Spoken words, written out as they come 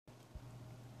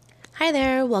Hi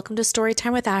there, welcome to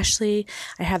Storytime with Ashley.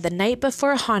 I have The Night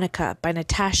Before Hanukkah by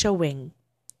Natasha Wing.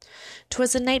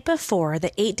 'Twas the night before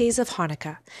the 8 days of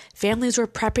Hanukkah. Families were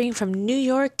prepping from New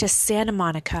York to Santa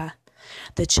Monica.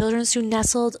 The children soon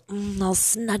nestled all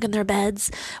snug in their beds,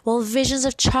 while visions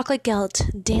of chocolate gelt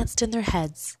danced in their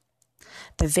heads.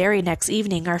 The very next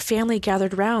evening our family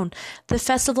gathered round. The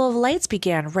Festival of Lights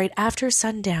began right after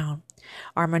sundown.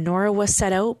 Our menorah was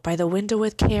set out by the window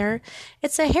with care.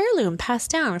 It's a heirloom passed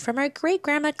down from our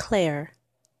great-grandma Claire.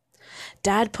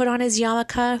 Dad put on his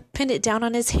yarmulke, pinned it down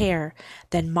on his hair.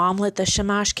 Then Mom lit the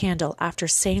shamash candle after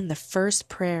saying the first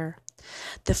prayer.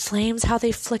 The flames, how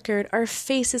they flickered, our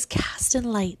faces cast in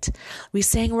light. We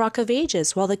sang Rock of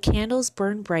Ages while the candles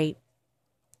burned bright.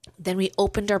 Then we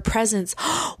opened our presents.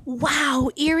 Wow,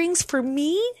 earrings for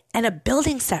me and a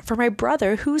building set for my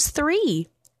brother who's 3.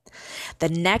 The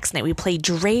next night we played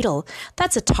dreidel.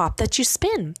 That's a top that you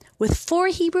spin with 4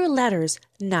 Hebrew letters,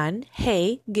 Nun,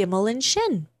 Hey, Gimel, and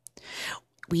Shin.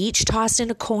 We each tossed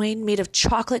in a coin made of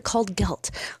chocolate called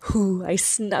gelt. I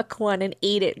snuck one and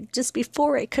ate it just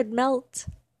before it could melt.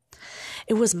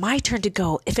 It was my turn to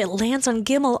go. If it lands on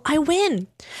Gimel, I win.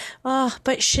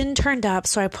 But Shin turned up,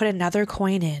 so I put another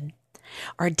coin in.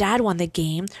 Our dad won the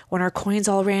game when our coins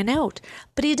all ran out,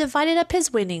 but he divided up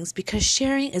his winnings because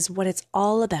sharing is what it's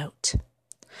all about.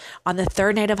 On the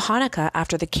 3rd night of Hanukkah,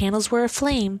 after the candles were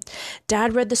aflame,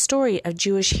 Dad read the story of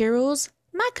Jewish heroes,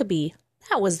 Maccabee.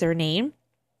 That was their name.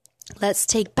 Let's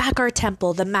take back our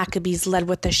temple, the Maccabees led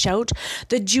with a shout.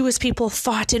 The Jewish people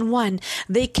fought and won.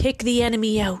 They kicked the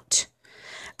enemy out.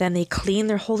 Then they cleaned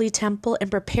their holy temple and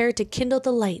prepared to kindle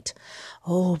the light.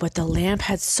 But the lamp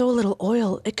had so little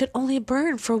oil, it could only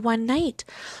burn for one night.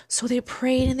 So they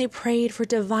prayed and they prayed for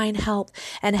divine help,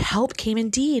 and help came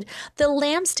indeed. The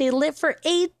lamp stayed lit for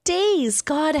 8 days.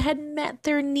 God had met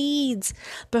their needs.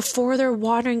 Before their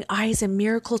wandering eyes, a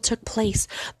miracle took place,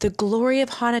 the glory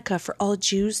of Hanukkah for all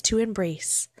Jews to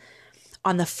embrace.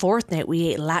 On the 4th night, we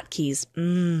ate latkes,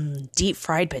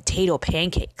 deep-fried potato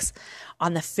pancakes.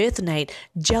 On the 5th night,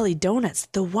 jelly donuts,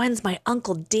 the ones my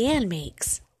Uncle Dan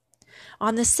makes.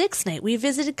 On the 6th night, we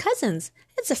visited cousins.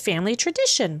 It's a family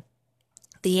tradition.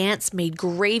 The aunts made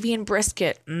gravy and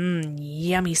brisket.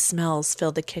 Yummy smells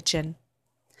filled the kitchen.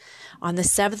 On the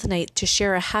 7th night, to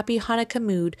share a happy Hanukkah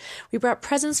mood, we brought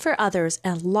presents for others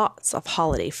and lots of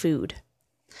holiday food.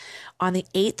 On the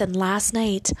 8th and last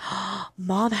night,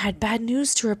 Mom had bad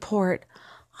news to report.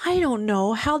 I don't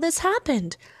know how this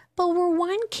happened, but we're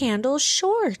 1 candle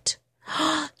short.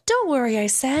 Don't worry, I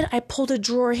said. I pulled a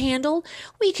drawer handle.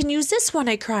 We can use this one,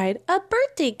 I cried. A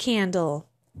birthday candle.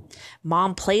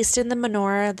 Mom placed in the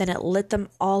menorah, then it lit them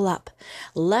all up,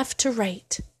 left to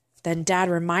right. Then Dad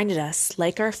reminded us,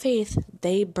 like our faith,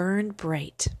 they burned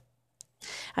bright.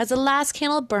 As the last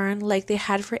candle burned like they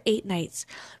had for 8 nights,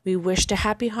 we wished a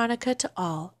happy Hanukkah to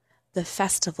all, the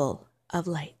Festival of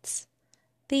Lights.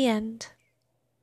 The end.